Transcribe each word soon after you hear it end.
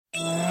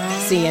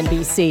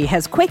CNBC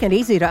has quick and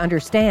easy to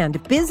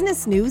understand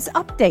business news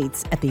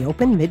updates at the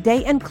open,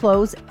 midday, and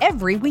close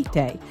every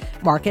weekday.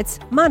 Markets,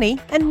 money,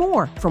 and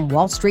more from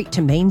Wall Street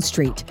to Main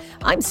Street.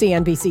 I'm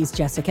CNBC's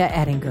Jessica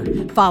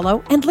Ettinger.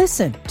 Follow and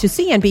listen to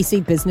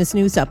CNBC Business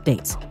News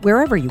Updates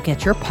wherever you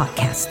get your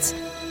podcasts.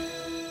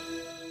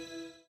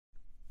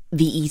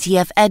 The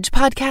ETF Edge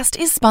podcast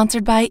is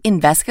sponsored by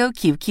Invesco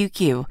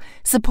QQQ,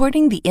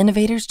 supporting the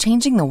innovators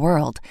changing the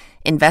world.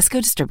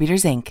 Invesco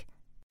Distributors, Inc.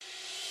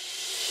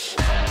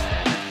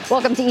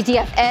 Welcome to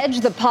ETF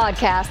Edge, the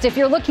podcast. If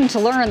you're looking to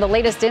learn the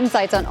latest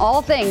insights on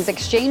all things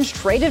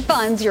exchange-traded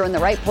funds, you're in the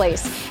right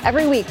place.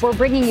 Every week, we're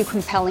bringing you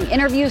compelling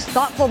interviews,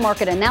 thoughtful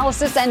market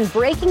analysis, and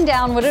breaking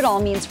down what it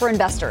all means for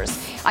investors.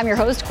 I'm your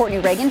host, Courtney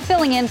Reagan,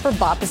 filling in for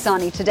Bob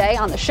Pisani. Today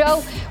on the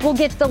show, we'll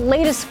get the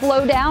latest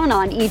Flowdown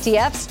on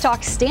ETFs,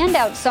 talk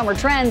standout summer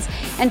trends,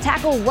 and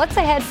tackle what's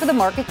ahead for the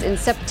markets in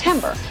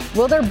September.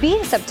 Will there be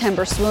a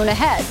September swoon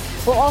ahead?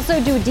 We'll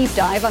also do a deep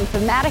dive on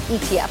thematic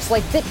ETFs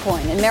like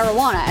Bitcoin and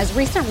marijuana, as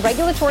recent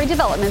regulatory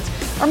developments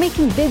are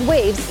making big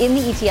waves in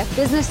the ETF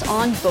business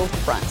on both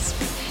fronts.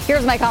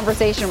 Here's my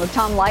conversation with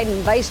Tom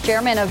Lydon, Vice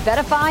Chairman of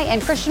VettaFi,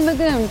 and Christian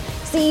Magoon,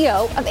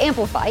 CEO of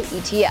Amplify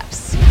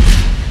ETFs.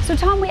 So,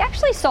 Tom, we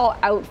actually saw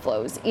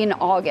outflows in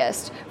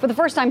August for the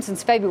first time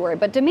since February,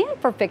 but demand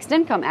for fixed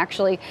income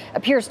actually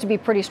appears to be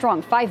pretty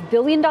strong. $5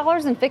 billion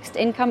in fixed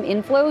income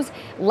inflows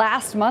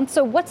last month.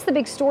 So what's the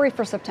big story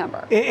for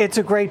September? It's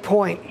a great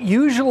point.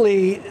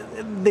 Usually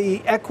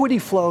the equity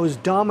flows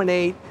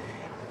dominate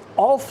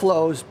all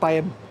flows by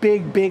a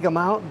big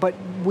amount, but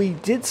we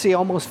did see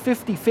almost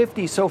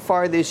 50-50 so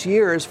far this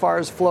year as far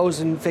as flows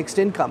in fixed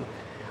income.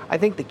 I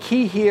think the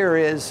key here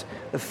is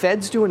the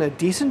Fed's doing a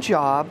decent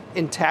job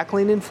in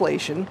tackling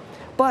inflation,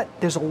 but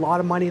there's a lot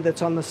of money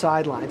that's on the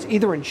sidelines,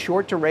 either in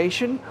short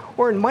duration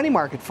or in money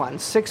market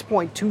funds,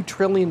 $6.2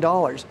 trillion.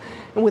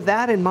 And with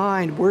that in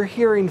mind, we're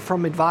hearing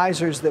from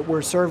advisors that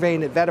we're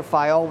surveying at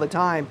VettaFi all the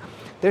time,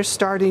 they're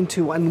starting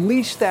to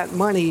unleash that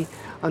money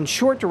on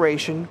short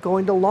duration,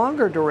 going to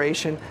longer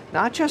duration,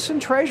 not just in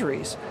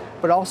treasuries,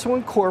 but also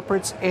in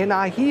corporates and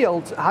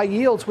high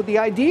yields, with the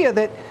idea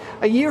that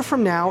a year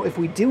from now, if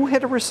we do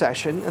hit a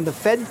recession and the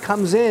Fed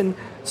comes in,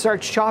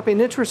 starts chopping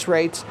interest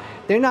rates,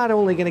 they're not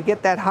only going to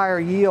get that higher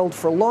yield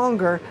for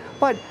longer,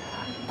 but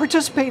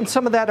participate in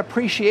some of that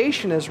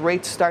appreciation as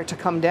rates start to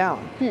come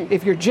down.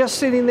 If you're just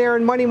sitting there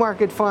in money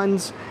market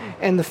funds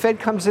and the Fed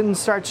comes in and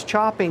starts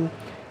chopping,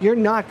 you're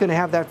not going to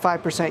have that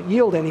 5%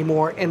 yield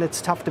anymore, and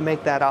it's tough to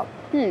make that up.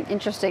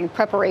 Interesting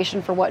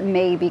preparation for what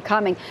may be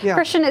coming. Yeah.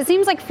 Christian, it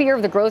seems like fear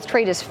of the growth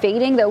trade is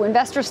fading, though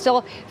investors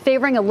still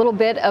favoring a little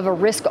bit of a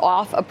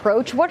risk-off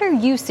approach. What are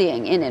you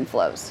seeing in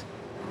inflows?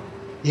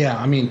 Yeah,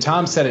 I mean,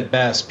 Tom said it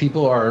best.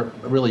 People are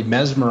really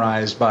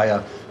mesmerized by a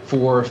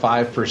 4 or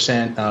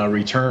 5%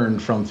 return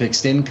from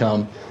fixed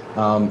income.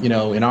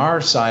 In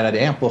our side at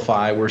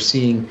Amplify, we're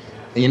seeing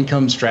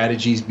income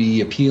strategies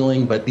be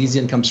appealing, but these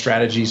income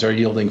strategies are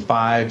yielding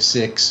 5,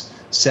 6,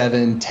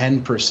 7,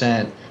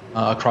 10%.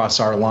 Across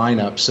our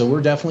lineup. So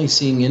we're definitely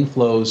seeing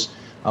inflows,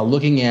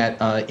 looking at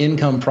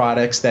income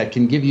products that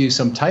can give you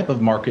some type of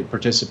market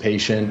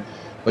participation,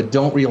 but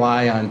don't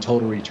rely on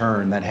total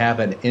return, that have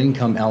an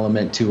income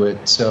element to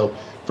it. So,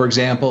 for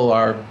example,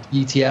 our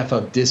ETF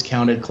of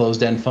discounted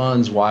closed-end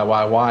funds,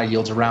 YYY,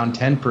 yields around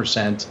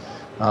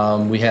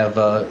 10%. We have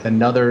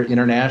another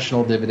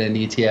international dividend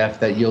ETF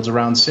that yields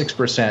around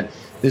 6%.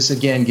 This,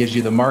 again, gives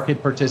you the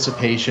market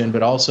participation,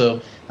 but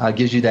also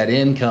gives you that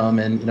income.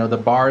 And, the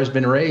bar has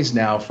been raised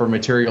now for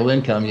material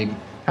income. You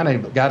kind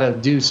of got to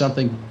do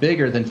something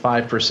bigger than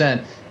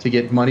 5% to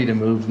get money to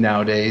move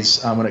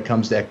nowadays when it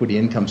comes to equity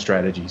income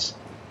strategies.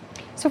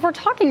 So if we're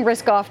talking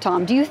risk off,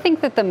 Tom, do you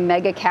think that the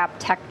mega cap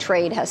tech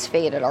trade has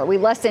faded? Are we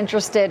less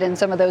interested in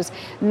some of those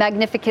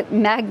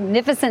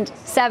magnificent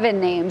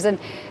seven names? And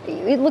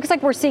it looks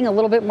like we're seeing a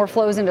little bit more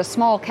flows into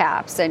small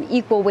caps and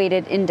equal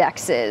weighted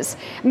indexes.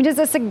 I mean, does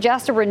this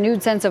suggest a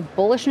renewed sense of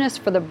bullishness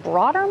for the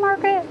broader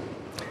market?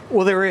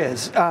 Well, there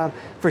is,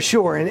 for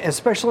sure, and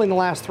especially in the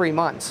last 3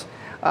 months,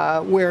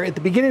 where at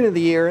the beginning of the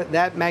year,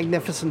 that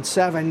magnificent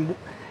seven,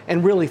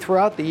 and really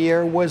throughout the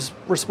year, was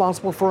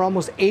responsible for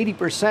almost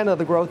 80% of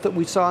the growth that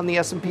we saw in the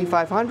S&P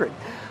 500.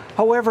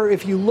 However,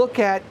 if you look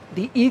at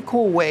the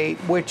equal weight,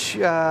 which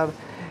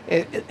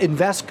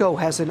Invesco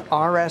has an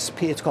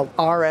RSP, it's called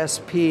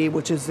RSP,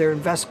 which is their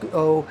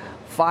Invesco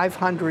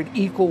 500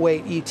 equal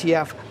weight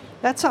ETF,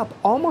 that's up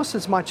almost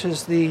as much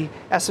as the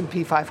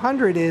S&P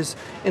 500 is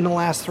in the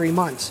last 3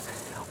 months.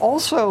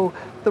 Also,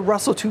 the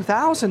Russell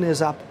 2000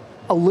 is up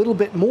a little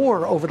bit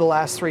more over the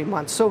last 3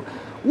 months. So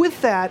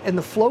with that and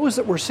the flows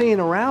that we're seeing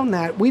around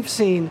that, we've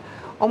seen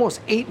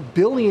almost $8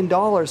 billion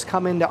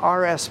come into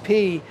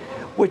RSP,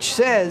 which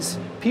says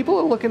people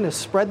are looking to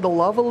spread the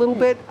love a little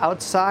bit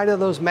outside of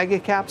those mega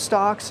cap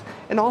stocks.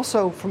 And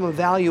also from a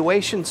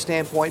valuation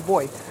standpoint,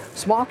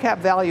 small cap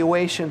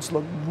valuations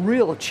look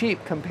real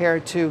cheap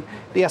compared to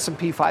the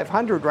S&P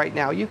 500 right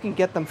now. You can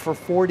get them for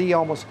 40,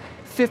 almost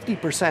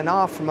 50%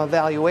 off from a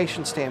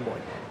valuation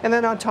standpoint. And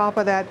then on top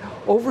of that,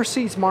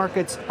 overseas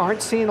markets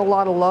aren't seeing a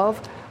lot of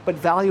love, but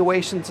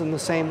valuations in the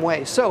same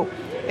way. So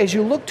as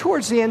you look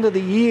towards the end of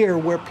the year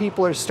where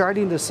people are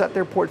starting to set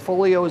their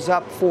portfolios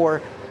up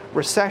for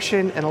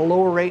recession and a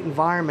lower rate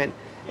environment,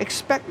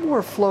 expect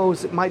more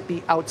flows that might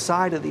be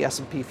outside of the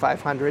S&P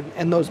 500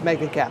 and those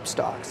mega cap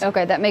stocks.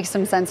 Okay, that makes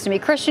some sense to me.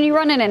 Christian, you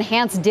run an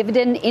enhanced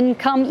dividend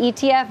income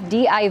ETF,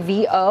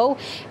 DIVO,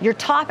 your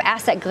top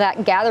asset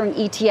gathering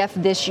ETF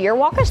this year.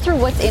 Walk us through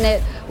what's in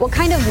it. What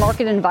kind of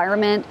market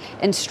environment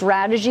and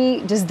strategy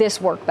does this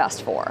work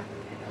best for?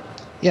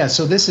 Yeah,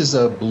 so this is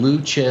a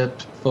blue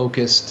chip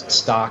focused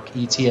stock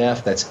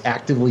ETF that's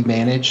actively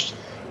managed.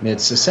 And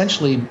it's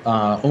essentially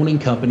owning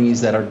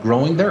companies that are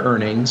growing their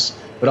earnings,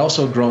 but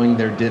also growing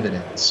their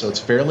dividends. So it's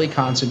fairly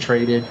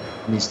concentrated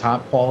in these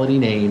top quality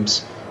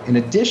names. In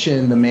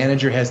addition, the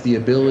manager has the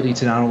ability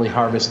to not only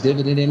harvest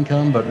dividend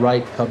income, but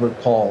write covered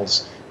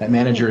calls. That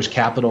manager is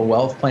Capital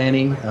Wealth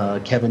Planning.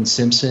 Kevin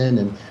Simpson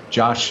and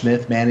Josh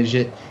Smith manage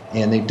it,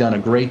 and they've done a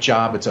great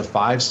job. It's a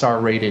 5-star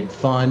rated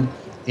fund.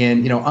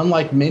 And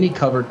unlike many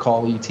covered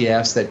call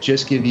ETFs that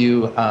just give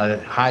you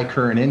high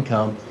current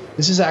income,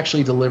 this is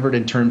actually delivered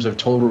in terms of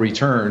total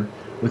return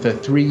with a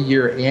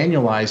 3-year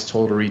annualized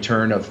total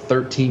return of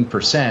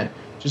 13%,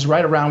 which is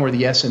right around where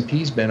the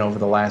S&P's been over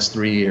the last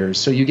 3 years.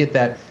 So you get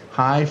that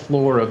high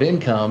floor of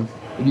income,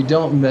 but you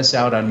don't miss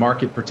out on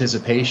market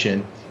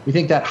participation. We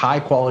think that high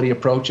quality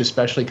approach,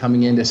 especially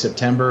coming into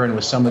September and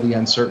with some of the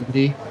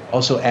uncertainty,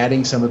 also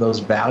adding some of those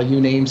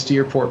value names to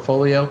your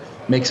portfolio,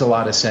 makes a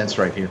lot of sense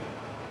right here.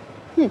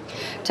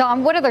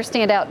 Tom, what other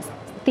standout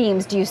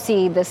themes do you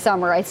see this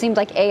summer? It seemed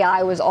like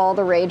AI was all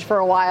the rage for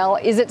a while.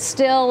 Is it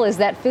still? Is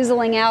that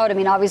fizzling out? I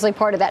mean, obviously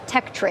part of that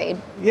tech trade.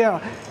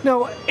 Yeah.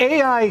 No,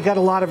 AI got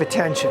a lot of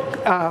attention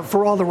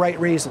for all the right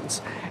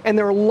reasons. And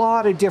there are a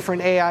lot of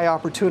different AI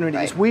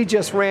opportunities. Right. We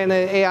just ran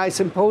an AI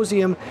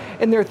symposium,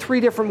 and there are 3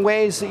 different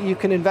ways that you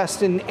can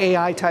invest in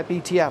AI-type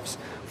ETFs.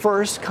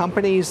 First,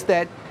 companies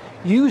that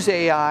use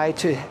AI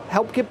to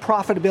help get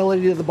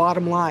profitability to the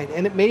bottom line.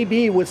 And it may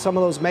be with some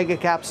of those mega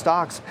cap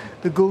stocks,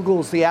 the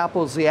Googles, the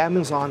Apples, the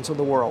Amazons of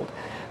the world.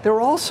 There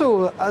are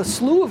also a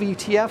slew of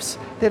ETFs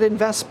that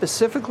invest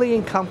specifically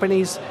in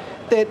companies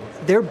that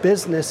their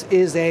business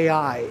is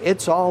AI.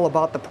 It's all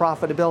about the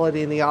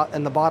profitability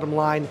and the bottom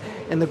line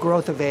and the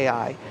growth of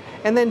AI.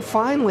 And then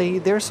finally,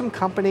 there's some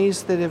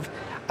companies that have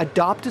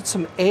adopted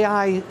some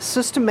AI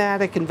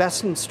systematic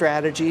investment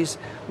strategies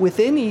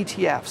within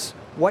ETFs.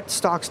 What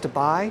stocks to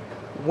buy,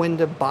 when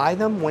to buy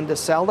them, when to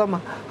sell them,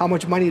 how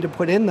much money to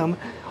put in them,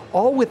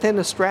 all within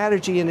a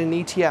strategy in an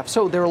ETF.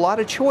 So there are a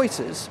lot of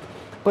choices.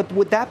 But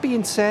with that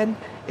being said,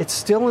 it's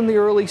still in the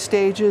early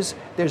stages.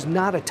 There's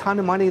not a ton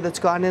of money that's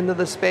gone into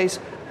the space.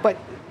 But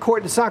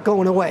Courtney, it's not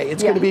going away.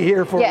 It's going to be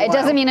here for a while. Yeah, it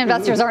doesn't mean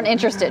investors aren't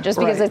interested just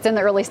because it's in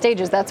the early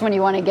stages. That's when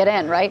you want to get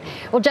in, right?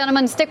 Well,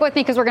 gentlemen, stick with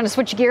me because we're going to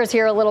switch gears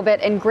here a little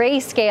bit. And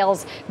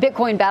Grayscale's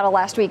Bitcoin battle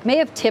last week may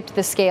have tipped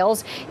the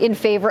scales in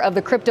favor of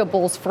the crypto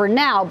bulls for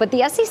now. But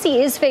the SEC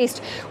is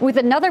faced with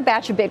another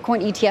batch of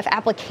Bitcoin ETF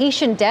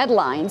application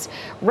deadlines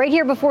right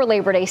here before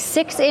Labor Day,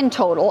 6 in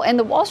total. And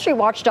the Wall Street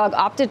watchdog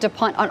opted to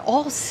punt on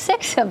all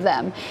 6 of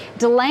them,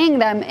 delaying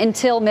them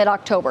until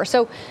mid-October.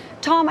 So,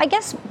 Tom, I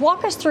guess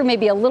walk us through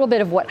maybe a little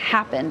bit of what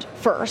happened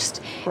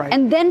first,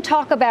 and then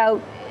talk about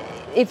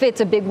if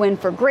it's a big win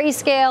for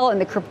Grayscale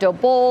and the crypto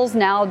bulls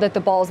now that the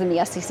ball's in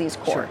the SEC's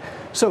court. Sure.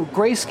 So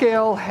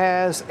Grayscale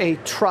has a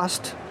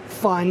trust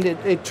fund.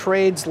 It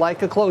trades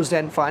like a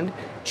closed-end fund,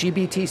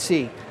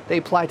 GBTC. They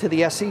apply to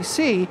the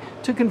SEC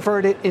to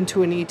convert it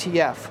into an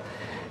ETF.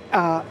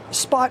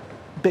 Spot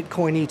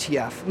Bitcoin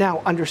ETF.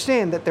 Now,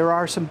 understand that there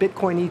are some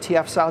Bitcoin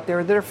ETFs out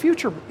there that are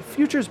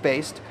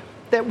futures-based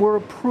that were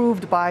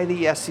approved by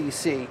the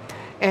SEC.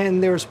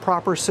 And there's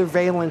proper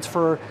surveillance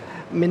for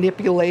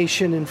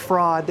manipulation and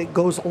fraud that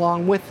goes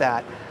along with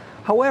that.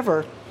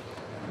 However,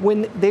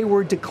 when they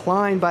were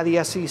declined by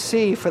the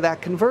SEC for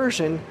that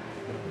conversion,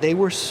 they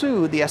were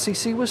sued. The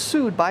SEC was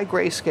sued by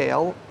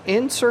Grayscale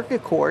in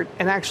circuit court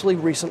and actually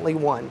recently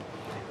won.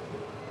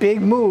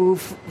 Big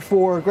move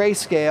for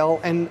Grayscale,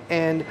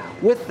 and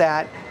with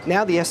that,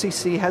 now the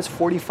SEC has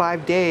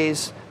 45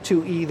 days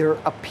to either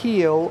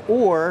appeal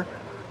or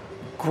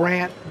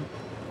grant,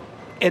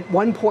 at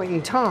one point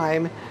in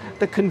time,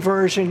 the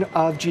conversion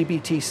of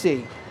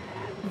GBTC.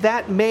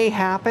 That may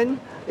happen.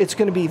 It's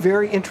going to be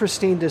very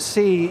interesting to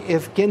see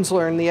if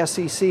Gensler and the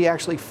SEC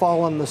actually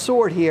fall on the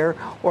sword here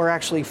or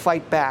actually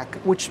fight back,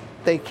 which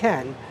they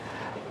can.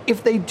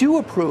 If they do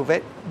approve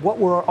it, what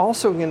we're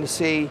also going to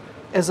see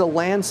is a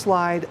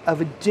landslide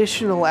of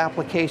additional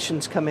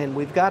applications come in.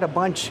 We've got a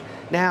bunch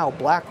now.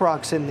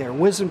 BlackRock's in there,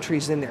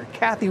 WisdomTree's in there,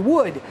 Cathie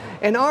Wood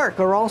and ARK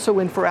are also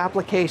in for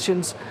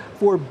applications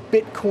for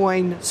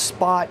Bitcoin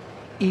spot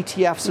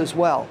ETFs as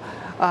well.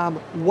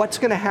 What's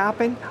going to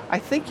happen? I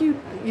think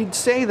you'd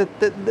say that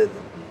the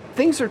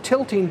things are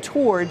tilting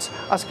towards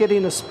us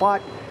getting a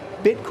spot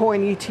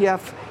Bitcoin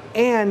ETF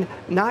and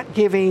not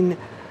giving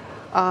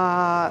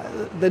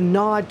the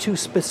nod to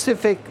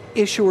specific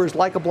issuers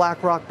like a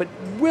BlackRock, but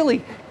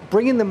really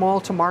bringing them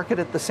all to market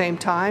at the same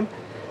time.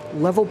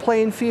 level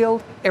playing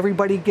field.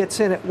 Everybody gets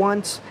in at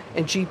once,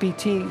 and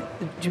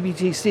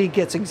GBTC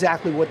gets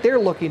exactly what they're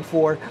looking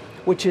for,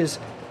 which is,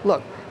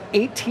 look,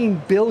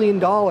 $18 billion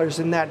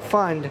in that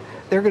fund.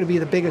 They're going to be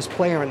the biggest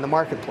player in the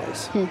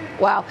marketplace.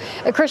 Wow.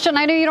 Christian,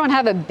 I know you don't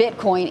have a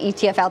Bitcoin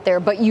ETF out there,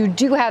 but you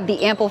do have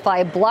the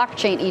Amplify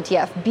blockchain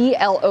ETF,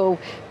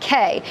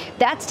 BLOK.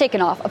 That's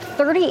taken off of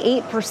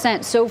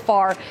 38% so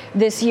far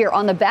this year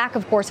on the back,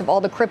 of course, of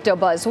all the crypto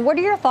buzz. So what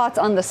are your thoughts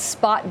on the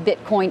spot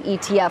Bitcoin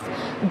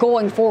ETF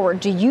going forward?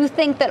 Do you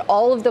think that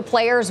all of the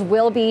players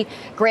will be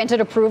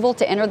granted approval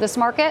to enter this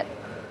market?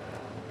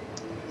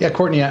 Yeah,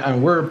 Courtney,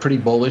 we're pretty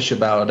bullish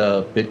about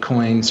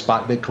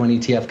spot Bitcoin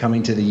ETF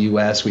coming to the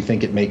U.S. We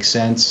think it makes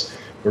sense.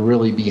 We're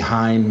really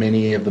behind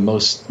many of the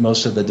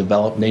most of the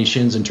developed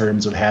nations in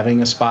terms of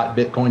having a spot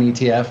Bitcoin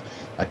ETF.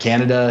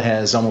 Canada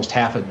has almost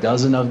half a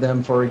dozen of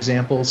them, for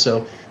example.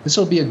 So this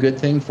will be a good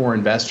thing for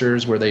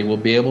investors where they will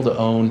be able to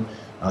own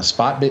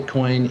spot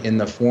Bitcoin in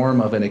the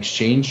form of an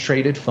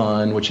exchange-traded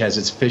fund, which has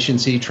its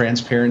efficiency,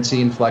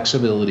 transparency, and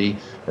flexibility,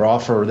 or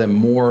offer them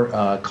more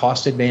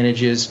cost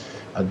advantages,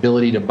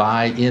 ability to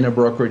buy in a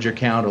brokerage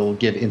account. It'll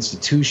give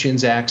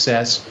institutions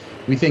access.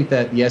 We think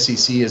that the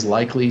SEC is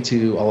likely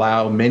to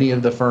allow many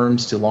of the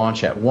firms to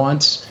launch at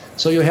once.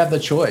 So you have the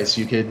choice.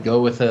 You could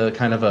go with a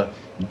kind of a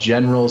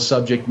general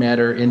subject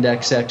matter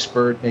index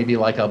expert, maybe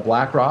like a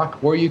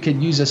BlackRock, or you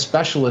could use a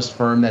specialist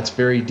firm that's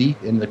very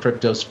deep in the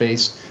crypto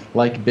space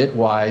like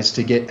Bitwise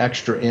to get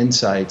extra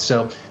insight.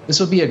 So this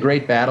will be a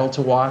great battle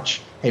to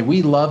watch. Hey,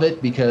 we love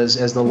it because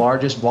as the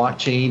largest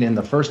blockchain and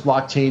the first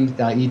blockchain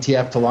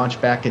ETF to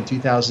launch back in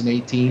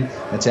 2018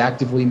 that's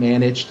actively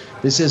managed,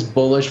 this is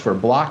bullish for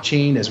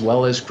blockchain as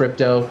well as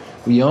crypto.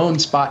 We own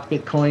spot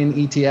Bitcoin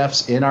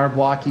ETFs in our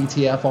block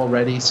ETF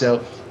already,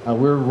 so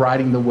we're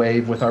riding the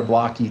wave with our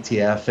block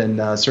ETF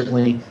and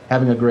certainly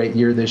having a great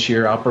year this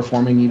year,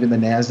 outperforming even the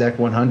NASDAQ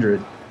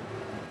 100.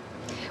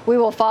 We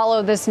will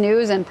follow this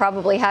news and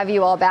probably have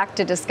you all back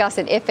to discuss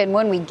it if and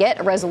when we get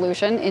a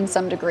resolution in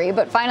some degree.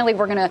 But finally,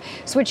 we're going to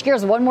switch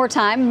gears one more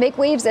time, make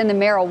waves in the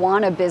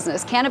marijuana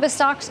business. Cannabis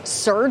stocks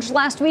surged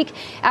last week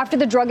after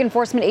the Drug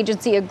Enforcement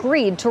Agency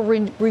agreed to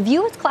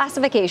review its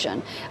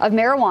classification of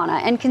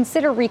marijuana and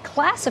consider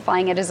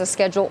reclassifying it as a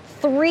Schedule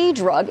 3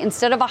 drug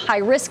instead of a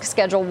high-risk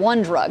Schedule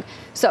 1 drug.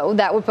 So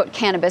that would put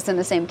cannabis in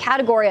the same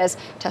category as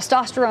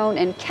testosterone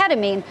and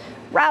ketamine,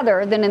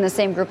 rather than in the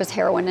same group as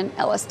heroin and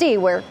LSD,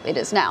 where it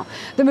is now.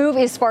 The move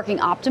is sparking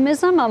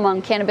optimism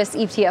among cannabis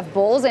ETF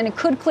bulls, and it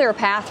could clear a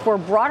path for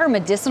broader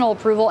medicinal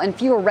approval and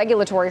fewer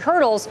regulatory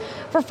hurdles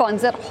for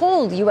funds that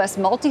hold U.S.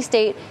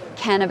 multi-state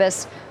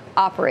cannabis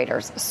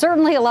operators.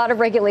 Certainly a lot of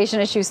regulation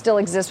issues still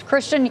exist.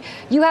 Christian,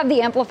 you have the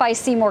Amplify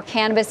Seymour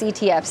Cannabis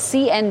ETF,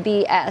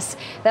 CNBS.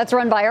 That's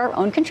run by our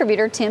own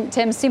contributor,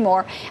 Tim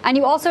Seymour. And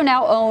you also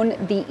now own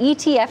the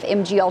ETF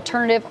MG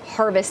Alternative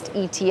Harvest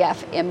ETF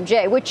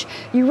MJ, which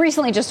you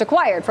recently just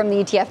acquired from the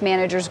ETF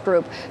Managers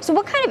Group. So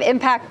what kind of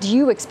impact do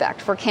you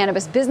expect for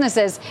cannabis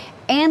businesses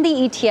and the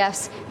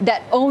ETFs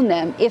that own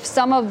them if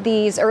some of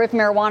these, or if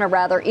marijuana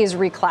rather, is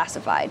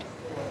reclassified?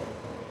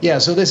 Yeah,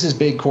 so this is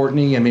big,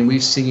 Courtney. I mean,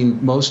 we've seen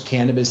most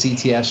cannabis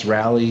ETFs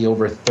rally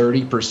over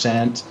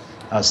 30%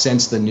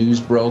 since the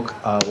news broke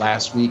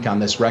last week on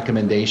this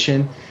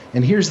recommendation.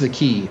 And here's the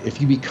key.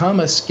 If you become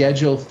a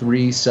Schedule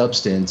 3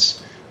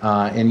 substance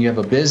and you have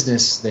a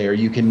business there,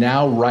 you can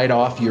now write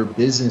off your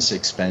business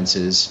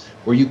expenses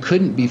where you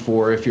couldn't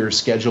before if you're a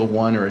Schedule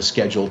 1 or a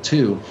Schedule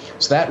 2.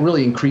 So that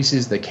really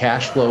increases the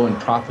cash flow and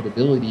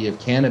profitability of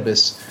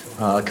cannabis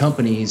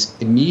companies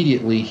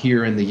immediately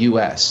here in the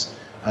U.S.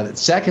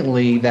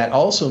 Secondly, that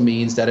also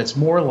means that it's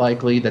more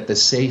likely that the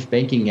Safe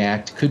Banking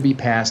Act could be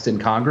passed in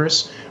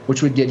Congress,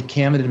 which would give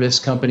cannabis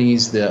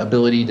companies the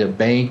ability to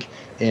bank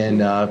and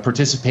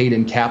participate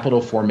in capital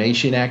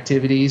formation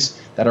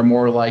activities that are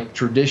more like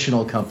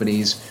traditional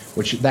companies,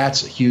 which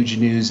that's huge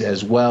news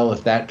as well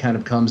if that kind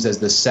of comes as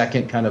the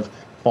second kind of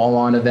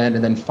fall-on event.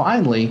 And then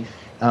finally,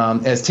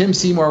 as Tim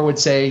Seymour would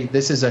say,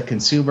 this is a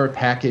consumer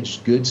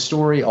packaged goods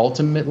story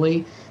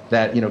ultimately,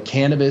 that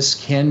cannabis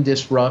can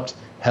disrupt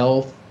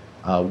health,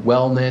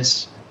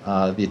 wellness,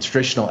 the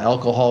traditional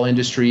alcohol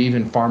industry,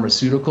 even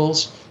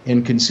pharmaceuticals.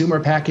 And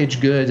consumer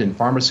packaged goods and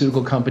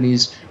pharmaceutical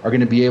companies are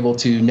going to be able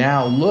to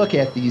now look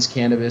at these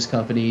cannabis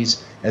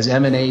companies as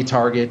M&A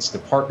targets, to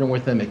partner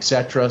with them, et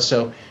cetera.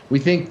 So we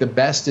think the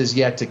best is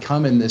yet to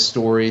come in this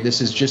story. This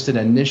is just an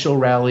initial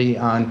rally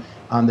on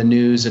the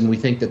news, and we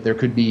think that there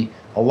could be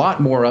a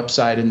lot more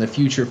upside in the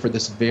future for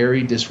this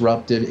very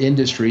disruptive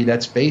industry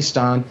that's based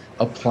on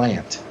a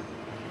plant.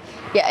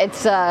 Yeah,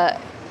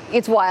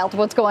 it's wild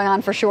what's going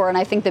on for sure. And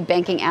I think the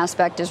banking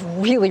aspect is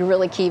really,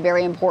 really key,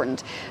 very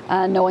important,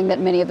 knowing that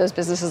many of those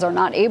businesses are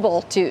not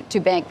able to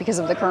bank because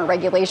of the current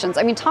regulations.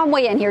 I mean, Tom,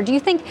 weigh in here. Do you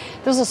think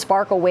this will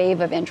spark a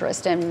wave of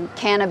interest in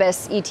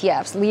cannabis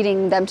ETFs,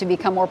 leading them to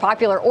become more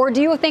popular? Or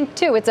do you think,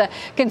 too, it's a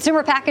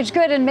consumer packaged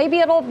good and maybe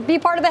it'll be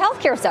part of the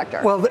healthcare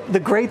sector? Well, the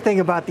great thing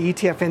about the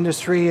ETF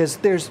industry is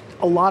there's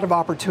a lot of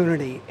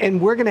opportunity. And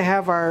we're going to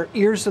have our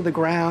ears to the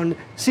ground,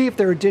 see if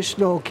there are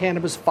additional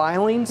cannabis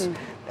filings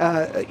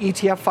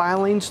ETF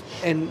filings,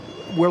 and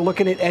we're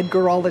looking at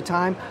Edgar all the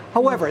time.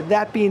 However,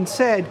 that being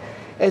said,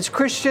 as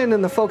Christian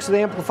and the folks at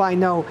Amplify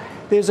know,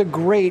 there's a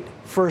great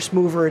first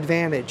mover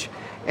advantage.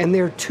 And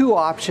there are two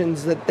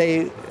options that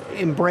they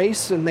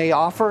embrace and they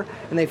offer,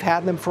 and they've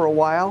had them for a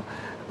while.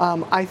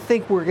 I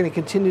think we're going to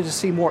continue to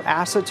see more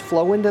assets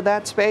flow into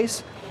that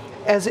space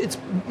as it's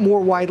more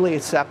widely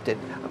accepted.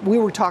 We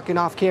were talking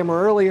off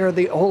camera earlier,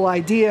 the whole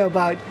idea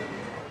about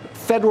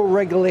federal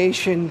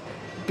regulation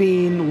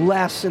being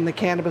less in the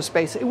cannabis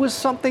space. It was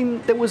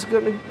something that was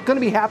going to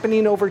be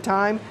happening over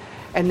time,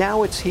 and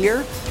now it's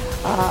here.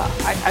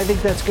 I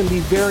think that's going to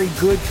be very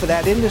good for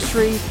that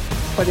industry,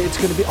 but it's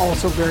going to be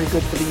also very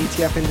good for the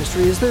ETF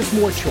industry as there's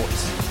more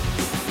choice.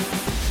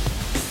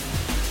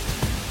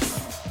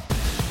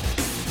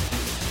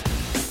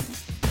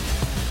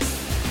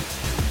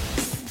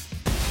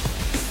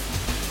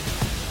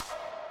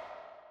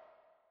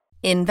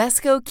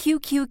 Invesco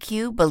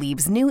QQQ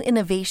believes new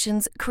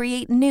innovations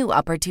create new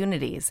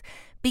opportunities.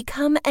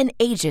 Become an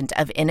agent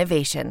of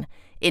innovation.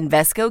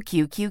 Invesco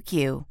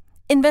QQQ.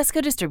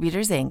 Invesco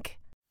Distributors, Inc.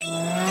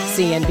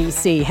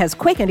 CNBC has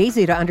quick and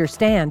easy to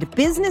understand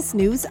business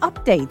news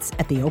updates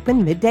at the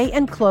open, midday,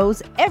 and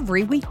close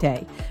every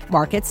weekday.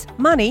 Markets,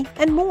 money,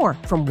 and more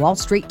from Wall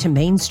Street to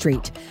Main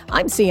Street.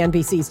 I'm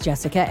CNBC's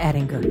Jessica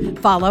Ettinger.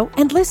 Follow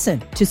and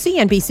listen to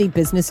CNBC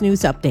Business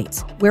News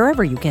Updates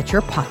wherever you get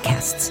your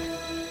podcasts.